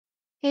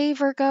Hey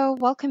Virgo,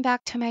 welcome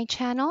back to my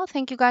channel.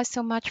 Thank you guys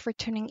so much for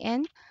tuning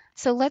in.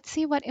 So let's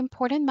see what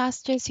important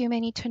messages you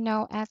may need to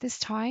know at this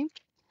time.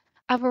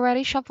 I've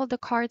already shuffled the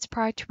cards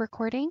prior to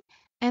recording,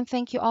 and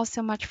thank you all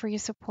so much for your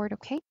support,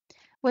 okay?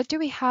 What do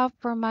we have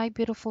for my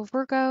beautiful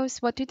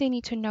Virgos? What do they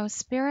need to know,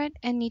 spirit,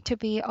 and need to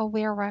be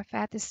aware of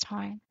at this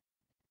time?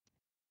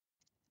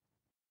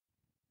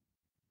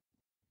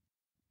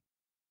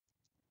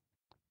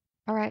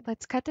 All right,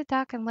 let's cut the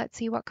deck and let's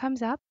see what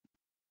comes up.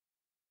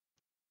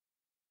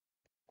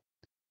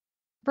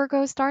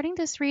 Virgo, starting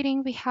this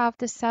reading, we have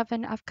the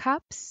Seven of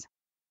Cups,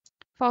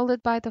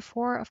 followed by the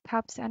Four of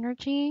Cups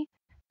energy,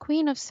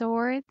 Queen of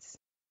Swords,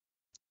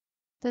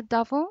 the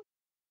Devil.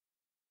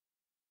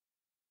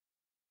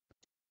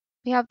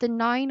 We have the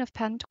Nine of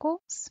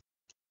Pentacles,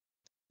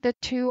 the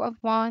Two of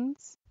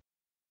Wands,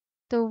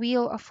 the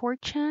Wheel of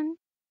Fortune,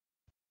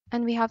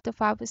 and we have the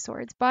Five of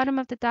Swords. Bottom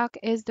of the deck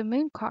is the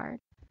Moon card.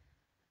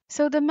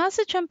 So the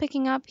message I'm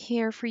picking up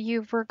here for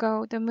you,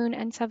 Virgo, the Moon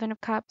and Seven of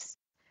Cups,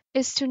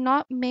 is to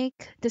not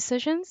make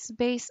decisions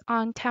based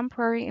on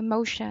temporary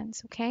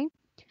emotions, okay?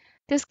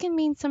 This can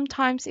mean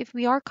sometimes if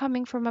we are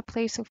coming from a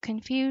place of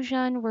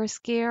confusion, we're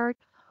scared,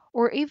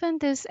 or even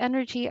this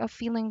energy of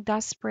feeling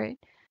desperate,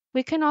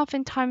 we can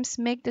oftentimes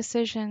make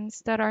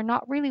decisions that are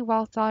not really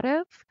well thought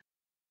of.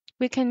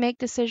 We can make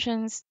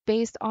decisions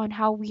based on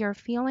how we are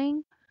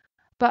feeling,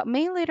 but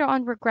may later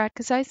on regret.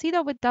 Because I see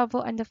that with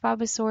Devil and the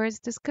Five of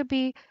Swords, this could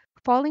be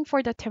falling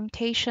for the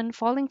temptation,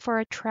 falling for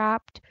a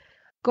trap,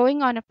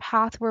 going on a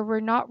path where we're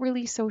not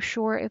really so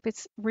sure if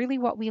it's really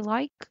what we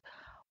like,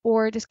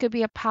 or this could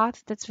be a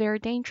path that's very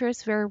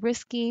dangerous, very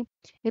risky.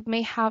 It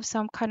may have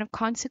some kind of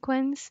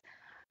consequence.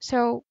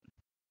 So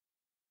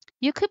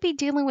you could be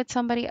dealing with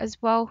somebody as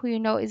well who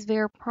you know is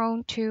very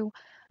prone to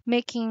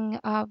making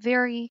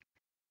very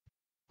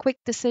quick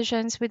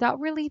decisions without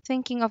really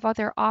thinking of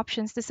other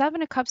options. The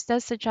Seven of Cups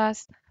does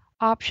suggest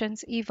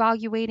options,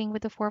 evaluating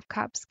with the Four of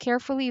Cups,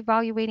 carefully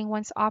evaluating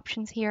one's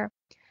options here.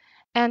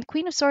 And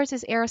Queen of Swords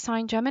is air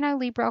sign, Gemini,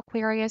 Libra,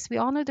 Aquarius. We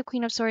all know the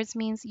Queen of Swords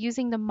means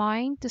using the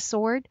mind, the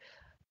sword,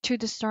 to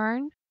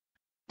discern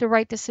the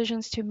right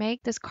decisions to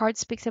make. This card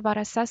speaks about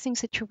assessing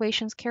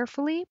situations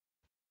carefully,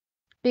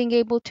 being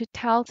able to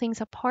tell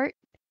things apart.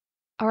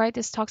 All right,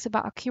 this talks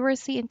about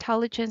accuracy,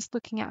 intelligence,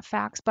 looking at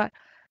facts. But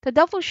the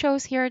devil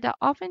shows here that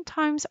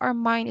oftentimes our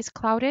mind is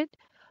clouded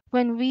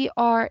when we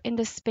are in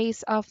the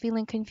space of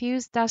feeling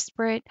confused,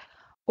 desperate,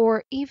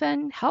 or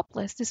even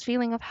helpless, this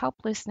feeling of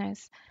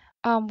helplessness.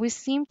 We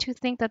seem to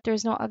think that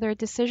there's no other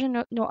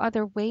decision, no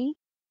other way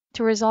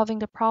to resolving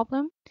the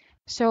problem.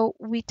 So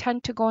we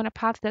tend to go on a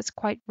path that's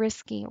quite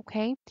risky,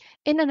 okay,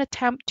 in an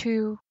attempt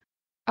to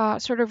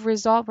sort of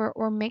resolve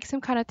or make some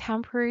kind of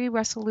temporary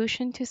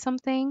resolution to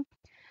something.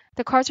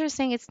 The cards are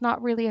saying it's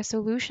not really a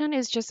solution,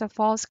 it's just a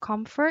false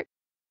comfort,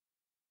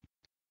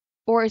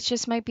 or it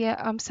just might be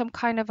some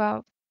kind of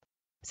a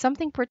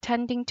something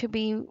pretending to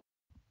be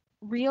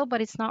real,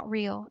 but it's not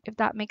real, if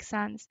that makes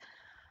sense.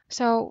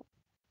 So,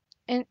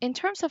 in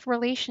terms of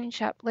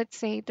relationship, let's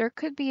say there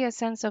could be a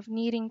sense of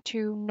needing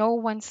to know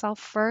oneself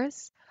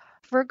first,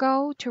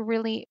 Virgo, to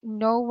really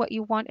know what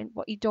you want and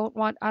what you don't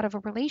want out of a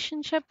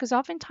relationship. Because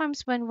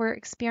oftentimes, when we're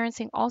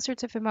experiencing all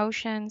sorts of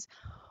emotions,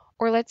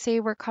 or let's say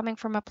we're coming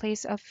from a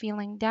place of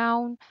feeling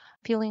down,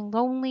 feeling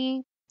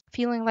lonely,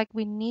 feeling like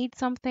we need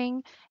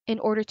something in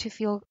order to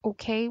feel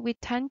okay, we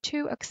tend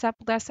to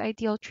accept less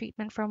ideal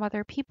treatment from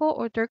other people,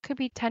 or there could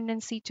be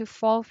tendency to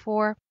fall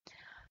for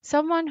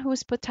someone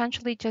who's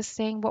potentially just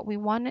saying what we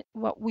want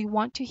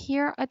to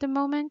hear at the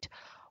moment,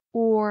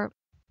 or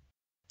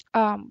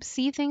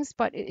see things,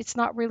 but it's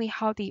not really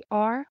how they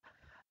are.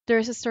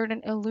 There's a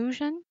certain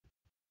illusion.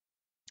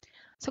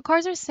 So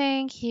cards are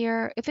saying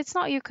here, if it's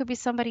not you, it could be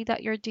somebody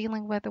that you're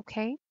dealing with,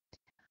 okay?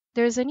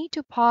 There's a need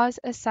to pause,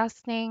 assess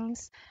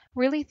things,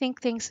 really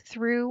think things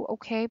through,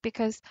 okay?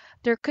 Because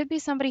there could be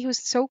somebody who's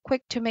so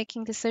quick to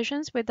making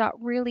decisions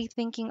without really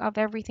thinking of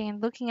everything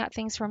and looking at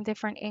things from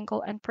different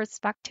angle and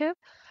perspective.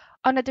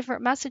 On a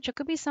different message, it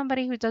could be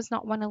somebody who does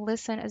not want to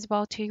listen as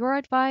well to your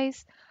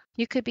advice.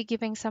 You could be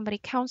giving somebody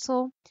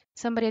counsel,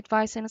 somebody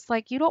advice, and it's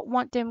like you don't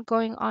want them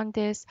going on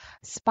this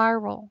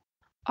spiral.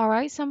 All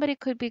right, somebody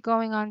could be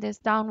going on this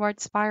downward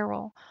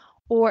spiral,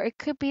 or it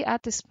could be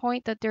at this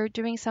point that they're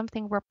doing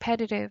something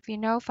repetitive,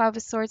 Five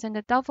of Swords and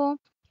the Devil.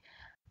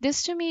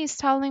 This to me is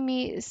telling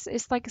me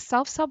it's like a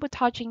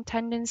self-sabotaging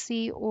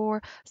tendency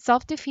or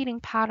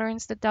self-defeating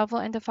patterns, the devil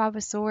and the Five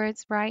of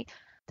Swords, right?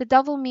 The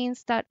devil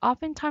means that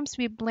oftentimes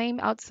we blame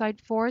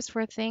outside force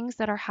for things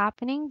that are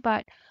happening,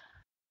 but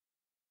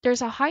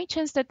there's a high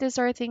chance that these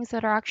are things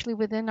that are actually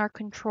within our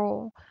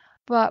control.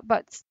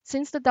 But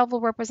since the devil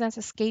represents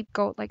a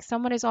scapegoat, like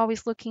someone is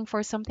always looking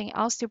for something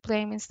else to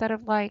blame instead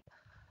of like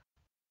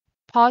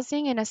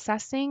pausing and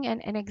assessing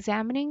and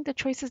examining the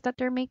choices that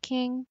they're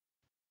making.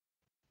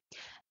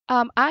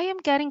 I am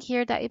getting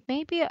here that it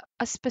may be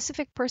a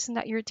specific person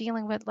that you're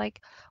dealing with. Like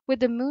with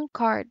the moon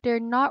card, they're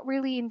not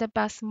really in the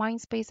best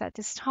mind space at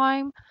this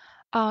time.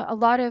 A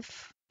lot of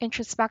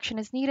introspection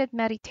is needed,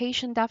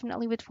 meditation,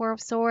 definitely with Four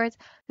of Swords.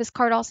 This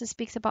card also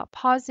speaks about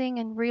pausing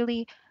and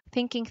really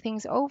thinking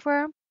things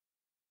over.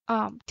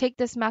 Take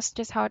this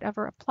message as how it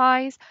ever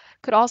applies.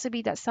 Could also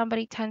be that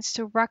somebody tends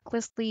to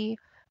recklessly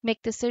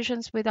make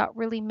decisions without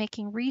really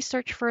making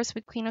research first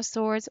with Queen of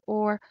Swords,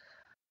 or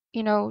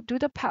do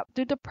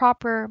the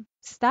proper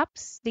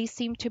steps. They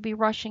seem to be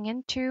rushing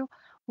into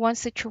one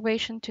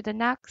situation to the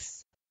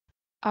next.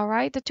 All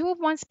right. The Two of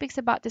Wands speaks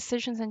about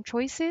decisions and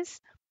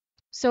choices.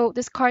 So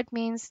this card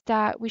means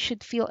that we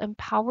should feel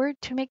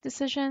empowered to make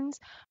decisions.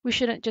 We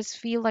shouldn't just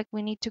feel like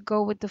we need to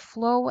go with the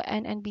flow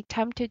and be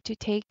tempted to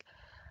take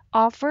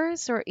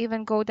offers or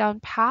even go down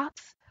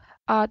paths.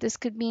 This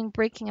could mean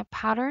breaking a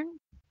pattern.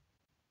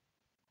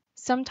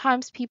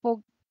 Sometimes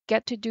people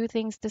get to do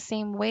things the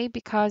same way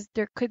because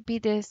there could be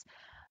this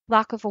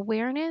lack of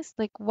awareness.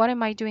 Like, what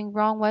am I doing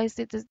wrong? Why is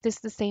this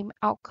the same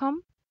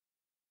outcome?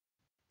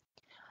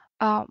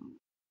 Um,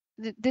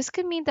 this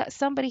could mean that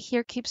somebody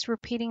here keeps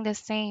repeating the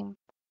same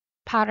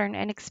pattern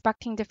and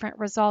expecting different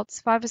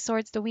results. Five of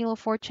Swords, the Wheel of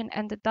Fortune,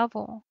 and the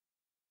Devil.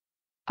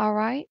 All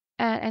right.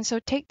 And so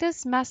take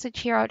this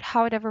message here out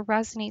how it ever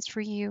resonates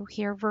for you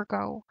here,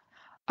 Virgo.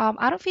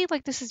 I don't feel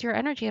like this is your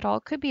energy at all.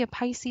 It could be a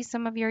Pisces,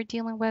 some of you are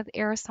dealing with,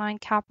 air sign,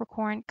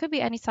 Capricorn, could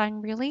be any sign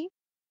really.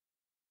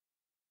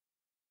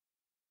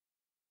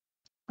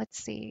 Let's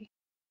see.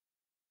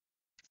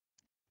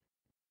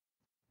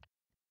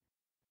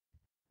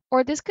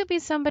 Or this could be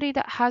somebody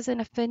that has an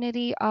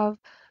affinity of,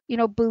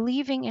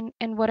 believing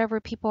in whatever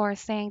people are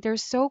saying. They're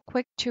so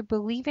quick to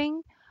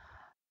believing.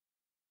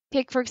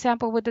 Take, for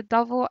example, with the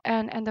devil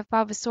and the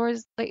five of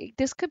swords, like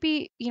this could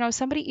be,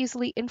 somebody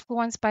easily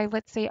influenced by,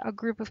 let's say, a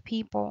group of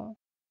people.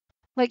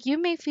 Like you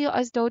may feel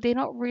as though they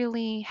don't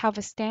really have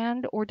a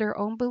stand or their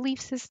own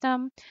belief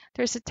system.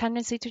 There's a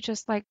tendency to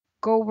just like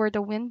go where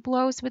the wind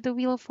blows with the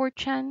Wheel of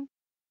Fortune.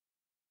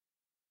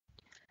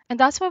 And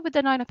that's why with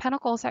the Nine of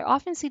Pentacles, I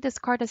often see this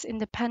card as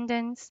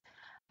independence,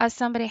 as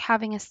somebody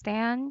having a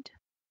stand,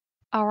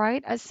 all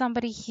right, as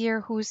somebody here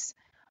who's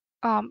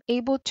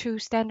able to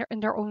stand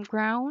in their own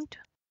ground.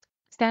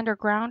 Stand their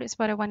ground is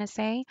what I want to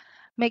say.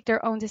 Make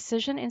their own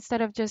decision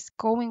instead of just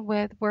going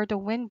with where the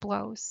wind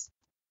blows,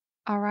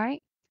 all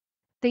right?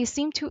 They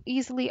seem to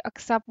easily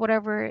accept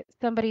whatever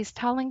somebody's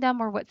telling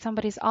them or what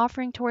somebody's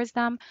offering towards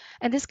them.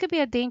 And this could be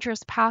a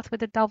dangerous path with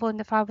the devil and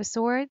the five of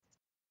swords.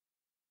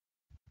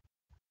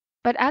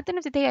 But at the end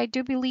of the day, I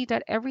do believe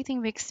that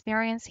everything we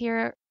experience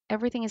here,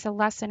 everything is a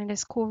lesson in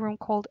this cool room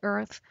called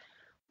Earth.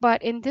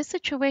 But in this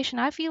situation,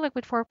 I feel like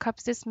with Four of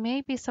Cups, this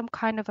may be some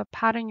kind of a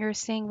pattern you're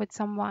seeing with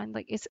someone.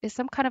 Like it's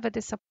some kind of a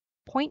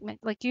disappointment.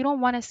 Like you don't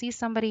want to see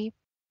somebody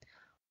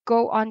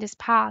go on this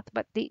path,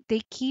 but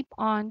they keep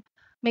on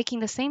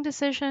making the same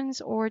decisions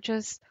or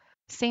just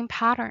same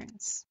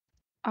patterns.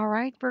 All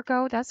right,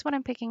 Virgo, that's what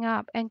I'm picking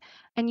up. And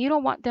you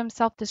don't want them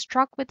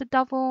self-destruct with the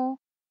devil.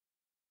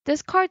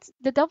 This card,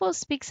 the devil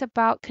speaks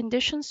about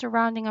conditions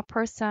surrounding a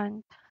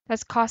person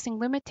that's causing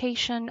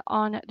limitation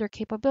on their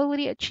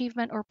capability,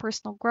 achievement, or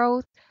personal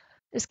growth.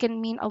 This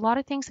can mean a lot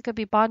of things. It could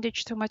be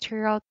bondage to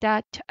material,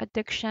 debt,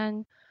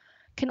 addiction.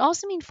 Can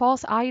also mean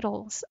false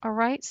idols, all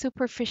right?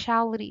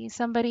 Superficiality,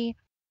 somebody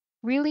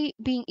really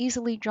being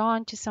easily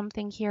drawn to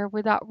something here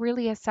without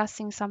really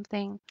assessing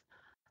something,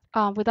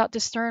 without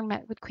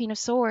discernment with Queen of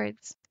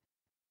Swords.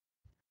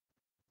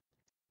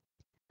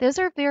 Those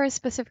are very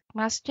specific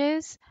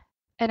messages,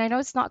 and I know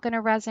it's not going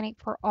to resonate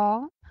for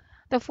all.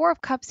 The Four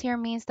of Cups here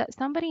means that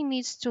somebody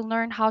needs to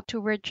learn how to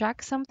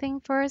reject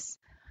something first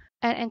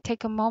and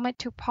take a moment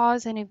to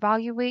pause and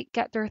evaluate,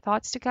 get their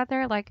thoughts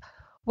together. Like,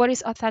 what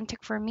is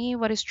authentic for me?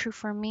 What is true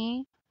for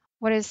me?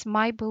 What is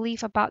my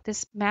belief about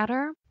this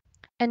matter?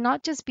 And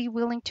not just be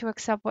willing to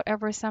accept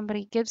whatever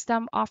somebody gives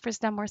them, offers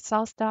them, or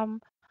sells them.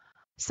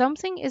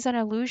 Something is an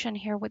illusion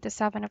here with the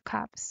Seven of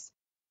Cups.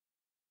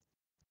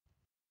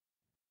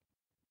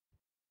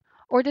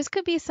 Or this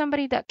could be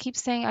somebody that keeps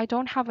saying, I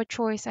don't have a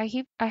choice.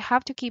 I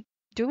have to keep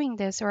doing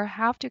this, or I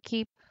have to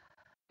keep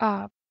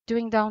uh,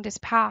 doing down this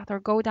path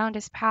or go down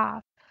this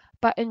path.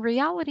 But in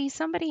reality,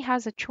 somebody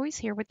has a choice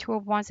here with Two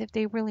of Wands if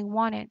they really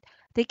want it.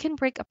 They can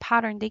break a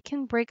pattern, they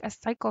can break a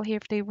cycle here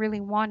if they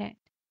really want it.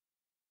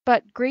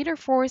 But greater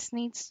force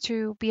needs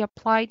to be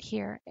applied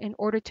here in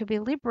order to be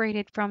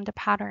liberated from the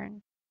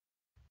pattern.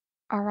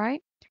 All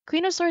right.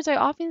 Queen of Swords, I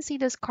often see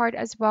this card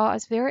as well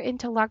as very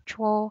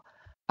intellectual,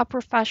 a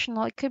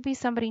professional. It could be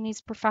somebody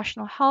needs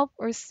professional help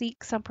or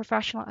seek some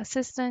professional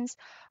assistance,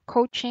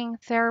 coaching,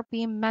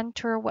 therapy,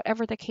 mentor,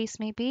 whatever the case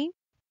may be,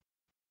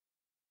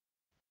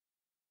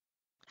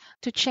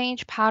 to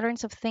change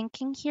patterns of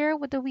thinking here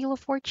with the Wheel of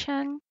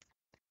Fortune,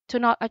 to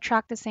not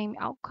attract the same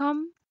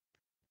outcome.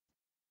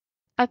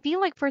 I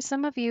feel like for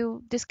some of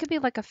you, this could be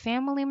like a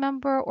family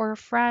member or a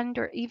friend,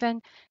 or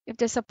even if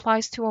this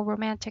applies to a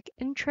romantic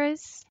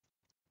interest.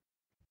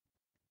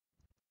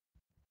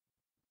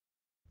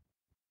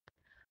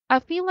 I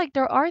feel like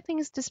there are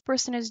things this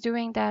person is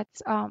doing that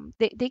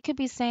they could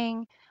be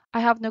saying,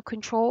 I have no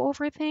control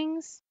over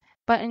things,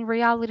 but in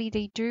reality,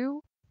 they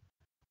do.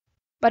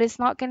 But it's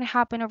not going to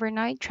happen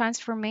overnight.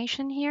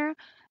 Transformation here,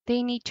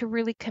 they need to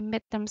really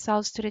commit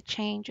themselves to the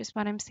change, is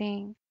what I'm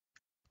saying.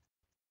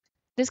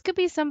 This could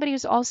be somebody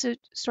who's also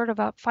sort of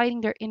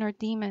fighting their inner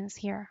demons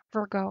here,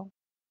 Virgo.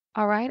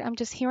 All right, I'm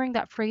just hearing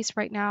that phrase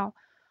right now.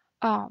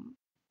 Um,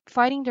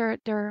 Fighting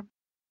their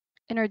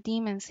inner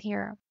demons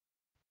here.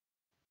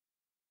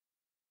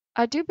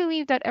 I do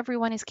believe that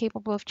everyone is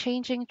capable of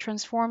changing,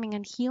 transforming,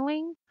 and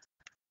healing.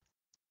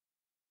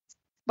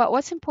 But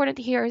what's important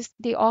here is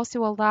they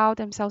also allow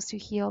themselves to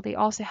heal. They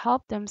also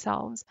help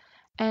themselves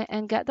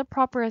and get the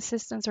proper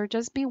assistance or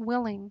just be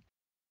willing.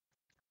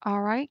 All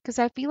right. Because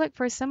I feel like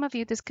for some of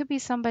you, this could be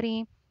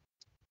somebody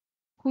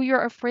who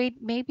you're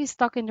afraid may be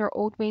stuck in their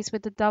old ways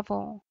with the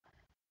devil.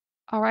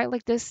 All right.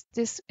 Like this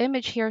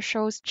image here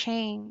shows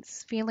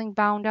chains, feeling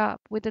bound up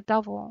with the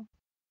devil.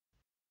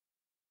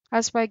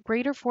 That's why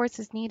greater force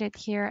is needed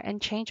here and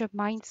change of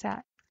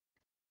mindset.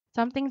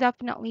 Something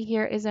definitely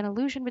here is an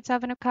illusion with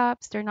Seven of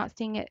Cups. They're not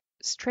seeing it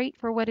straight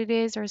for what it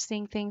is or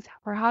seeing things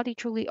for how they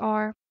truly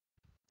are.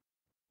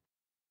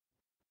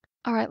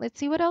 All right, let's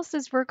see what else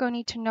does Virgo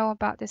need to know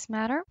about this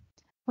matter.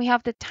 We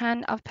have the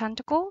Ten of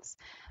Pentacles.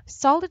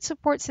 Solid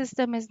support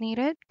system is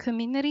needed.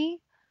 Community,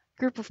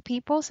 group of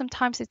people.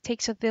 Sometimes it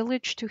takes a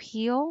village to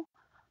heal.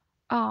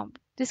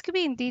 This could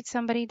be indeed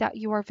somebody that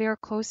you are very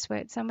close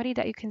with, somebody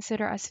that you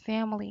consider as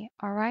family.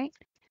 All right.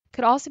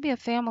 Could also be a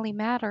family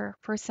matter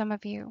for some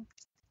of you.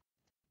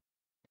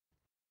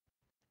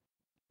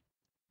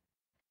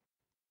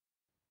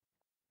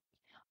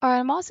 Or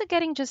I'm also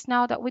getting just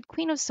now that with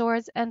Queen of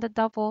Swords and the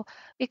Devil,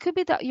 it could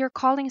be that you're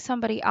calling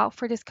somebody out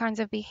for this kinds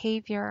of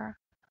behavior.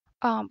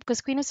 Because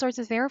Queen of Swords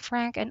is very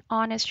frank and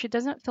honest. She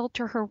doesn't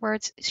filter her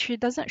words. She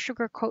doesn't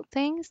sugarcoat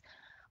things.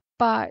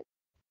 But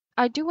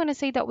I do want to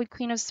say that with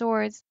Queen of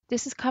Swords,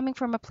 this is coming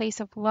from a place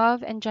of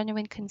love and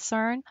genuine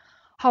concern.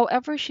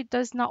 However, she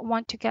does not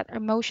want to get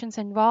emotions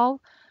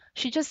involved.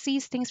 She just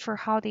sees things for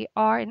how they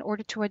are in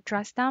order to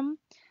address them.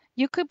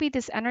 You could be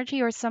this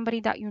energy or somebody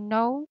that you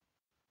know,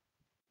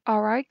 all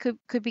right,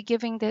 could be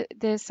giving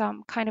this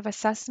kind of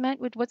assessment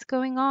with what's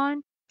going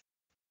on.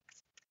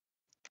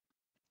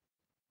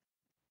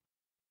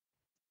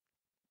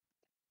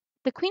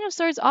 The Queen of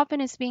Swords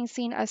often is being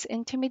seen as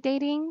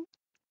intimidating.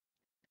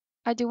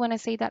 I do want to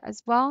say that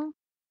as well.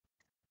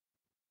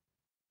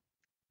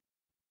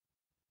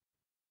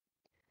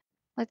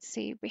 Let's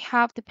see. We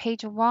have the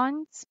Page of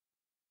Wands,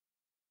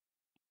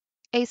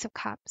 Ace of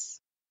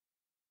Cups.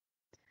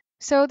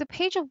 So the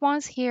Page of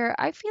Wands here,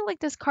 I feel like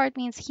this card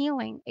means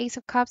healing. Ace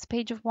of Cups,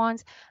 Page of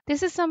Wands.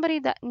 This is somebody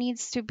that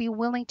needs to be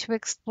willing to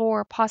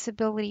explore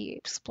possibility,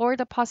 explore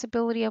the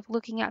possibility of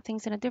looking at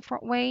things in a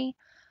different way,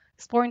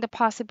 exploring the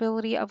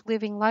possibility of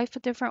living life a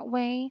different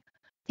way,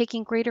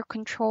 taking greater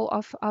control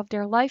of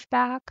their life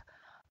back.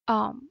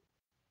 Um,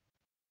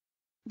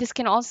 this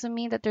can also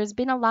mean that there's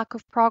been a lack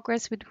of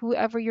progress with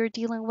whoever you're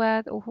dealing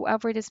with or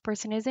whoever this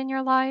person is in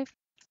your life.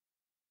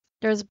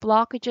 There's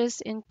blockages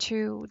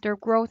into their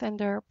growth and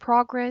their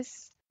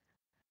progress,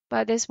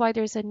 but that's why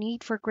there's a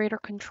need for greater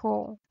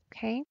control.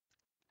 Okay.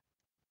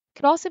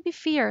 Could also be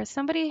fear.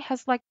 Somebody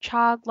has like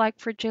childlike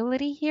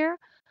fragility here.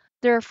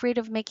 They're afraid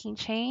of making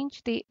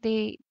change.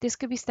 They this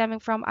could be stemming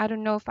from I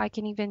don't know if I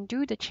can even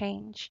do the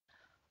change.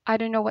 I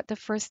don't know what the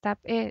first step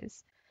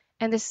is.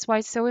 And this is why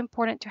it's so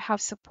important to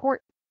have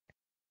support.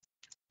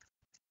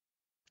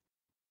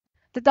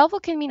 The devil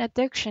can mean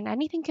addiction.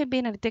 Anything can be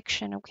an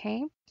addiction,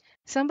 okay?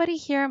 Somebody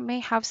here may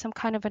have some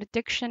kind of an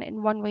addiction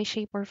in one way,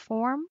 shape, or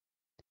form,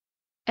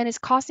 and is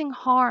causing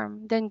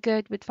harm than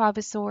good with Five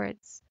of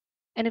Swords.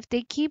 And if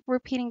they keep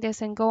repeating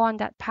this and go on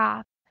that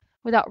path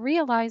without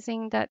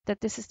realizing that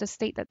this is the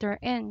state that they're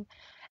in,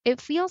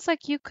 it feels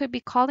like you could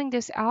be calling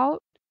this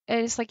out.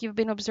 It's like you've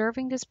been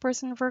observing this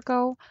person,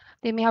 Virgo.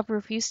 They may have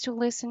refused to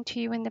listen to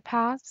you in the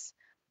past,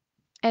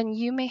 and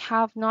you may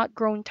have not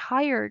grown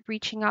tired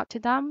reaching out to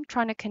them,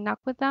 trying to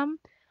connect with them.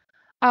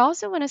 I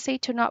also want to say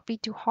to not be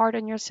too hard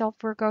on yourself,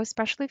 Virgo,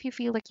 especially if you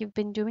feel like you've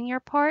been doing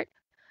your part,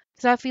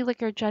 because I feel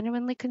like you're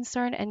genuinely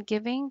concerned and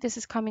giving. This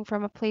is coming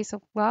from a place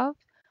of love.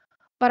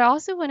 But I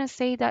also want to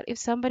say that if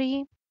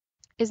somebody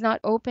is not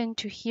open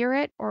to hear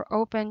it or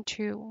open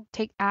to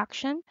take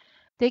action,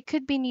 they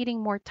could be needing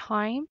more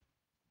time.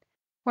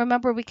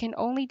 Remember, we can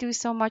only do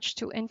so much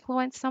to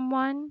influence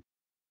someone,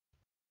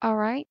 all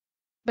right?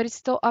 But it's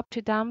still up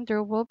to them,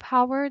 their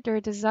willpower,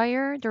 their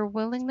desire, their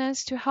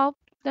willingness to help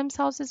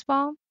themselves as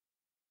well.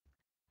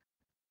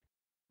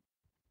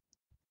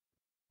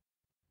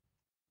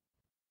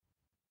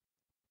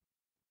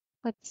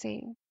 Let's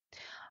see.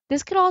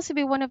 This could also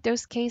be one of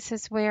those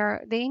cases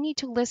where they need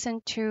to listen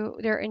to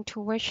their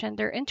intuition.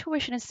 Their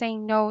intuition is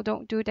saying, no,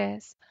 don't do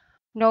this.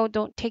 No,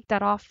 don't take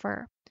that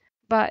offer.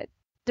 But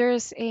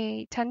there's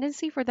a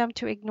tendency for them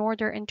to ignore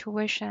their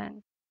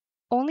intuition,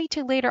 only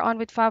to later on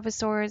with Five of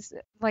Swords,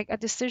 like a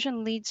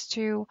decision leads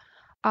to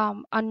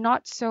a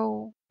not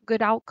so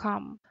good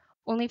outcome,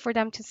 only for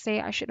them to say,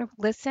 I should have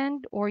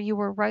listened or you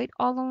were right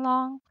all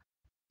along.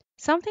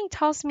 Something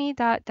tells me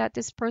that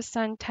this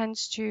person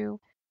tends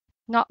to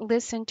not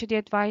listen to the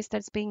advice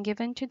that's being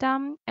given to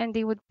them, and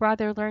they would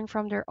rather learn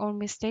from their own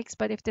mistakes.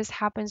 But if this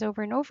happens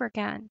over and over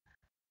again,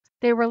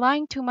 they're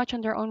relying too much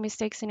on their own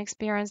mistakes and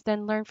experience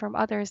than learn from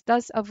others,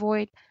 thus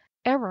avoid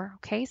error,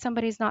 okay?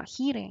 Somebody's not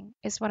heeding,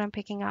 is what I'm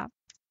picking up.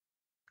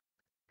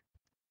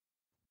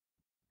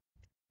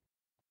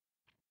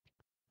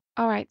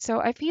 All right, so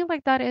I feel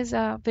like that is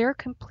a very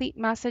complete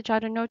message. I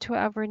don't know to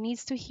whoever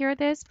needs to hear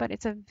this, but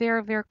it's a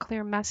very, very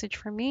clear message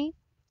for me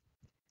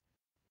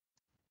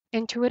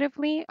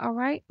intuitively. All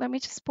right, let me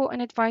just pull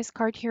an advice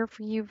card here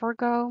for you,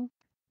 Virgo.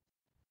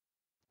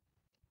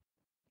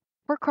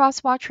 For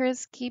cross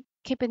watchers, keep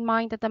in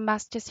mind that the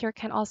messages here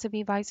can also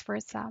be vice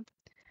versa.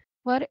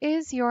 What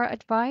is your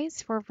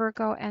advice for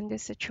Virgo and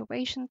this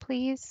situation,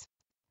 please?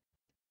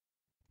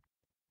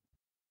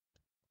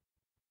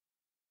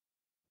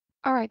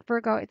 All right,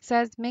 Virgo, it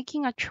says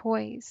making a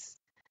choice.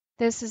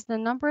 This is the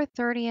number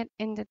 30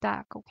 in the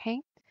deck,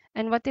 okay?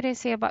 And what did I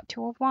say about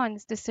Two of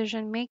Wands?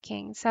 Decision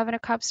making. Seven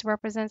of Cups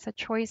represents a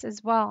choice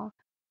as well.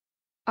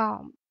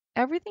 Um,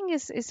 Everything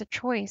is a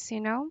choice, you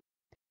know?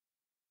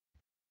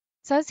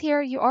 It says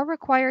here you are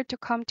required to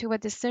come to a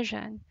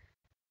decision.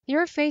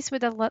 You're faced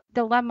with a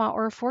dilemma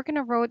or a fork in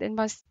the road and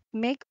must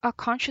make a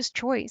conscious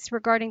choice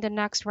regarding the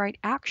next right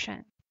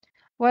action.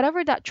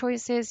 Whatever that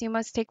choice is, you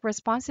must take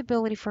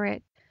responsibility for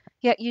it.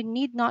 Yet you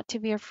need not to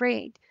be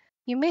afraid.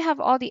 You may have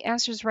all the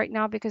answers right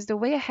now because the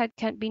way ahead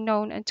can't be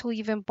known until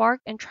you've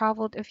embarked and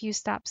traveled a few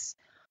steps.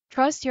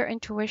 Trust your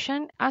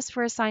intuition, ask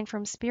for a sign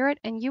from spirit,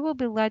 and you will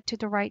be led to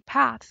the right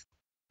path.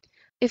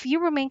 If you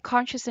remain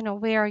conscious and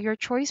aware, your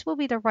choice will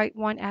be the right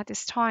one at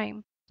this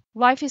time.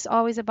 Life is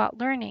always about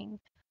learning.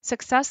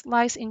 Success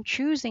lies in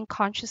choosing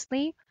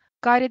consciously,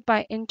 guided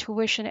by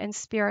intuition and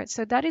spirit.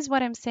 So that is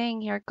what I'm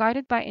saying here,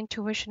 guided by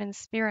intuition and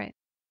spirit.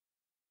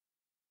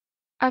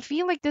 I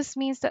feel like this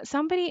means that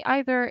somebody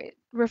either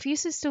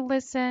refuses to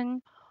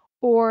listen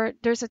or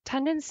there's a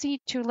tendency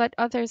to let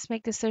others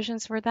make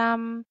decisions for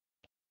them.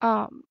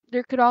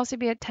 There could also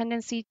be a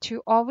tendency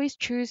to always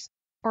choose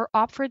or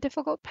opt for a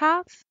difficult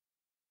path,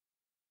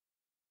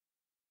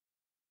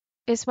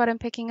 is what I'm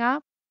picking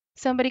up.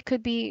 Somebody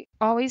could be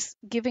always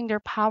giving their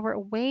power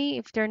away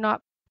if they're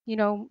not,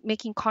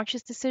 making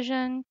conscious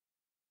decision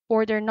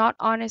or they're not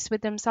honest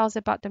with themselves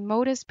about the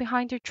motives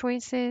behind their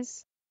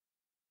choices.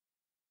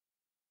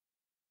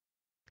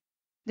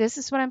 This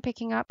is what I'm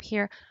picking up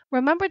here.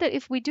 Remember that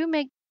if we do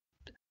make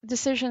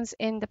decisions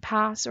in the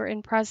past or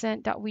in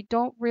present that we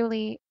don't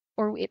really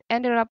or it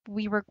ended up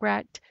we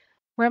regret,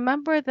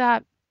 remember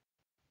that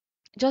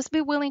just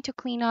be willing to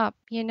clean up,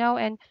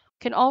 and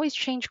can always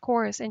change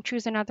course and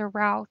choose another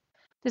route.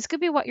 This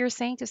could be what you're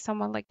saying to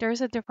someone, like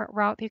there's a different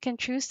route. You can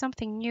choose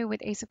something new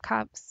with Ace of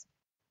Cups.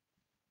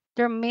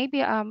 There may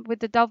be with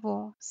the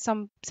Devil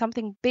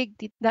something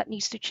big that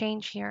needs to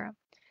change here.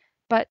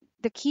 But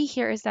the key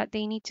here is that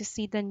they need to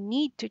see the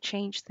need to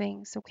change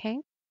things,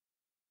 okay?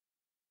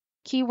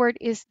 Keyword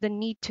is the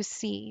need to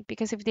see,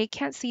 because if they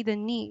can't see the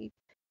need,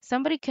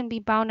 somebody can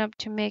be bound up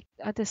to make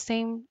the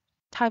same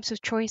types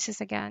of choices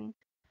again.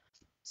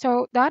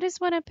 So that is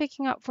what I'm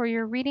picking up for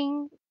your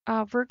reading,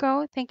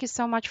 Virgo. Thank you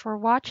so much for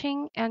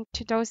watching. And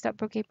to those that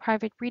book a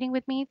private reading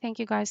with me, thank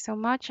you guys so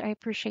much. I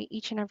appreciate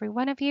each and every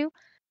one of you.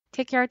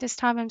 Take care at this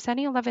time. I'm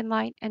sending you love and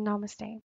light, and namaste.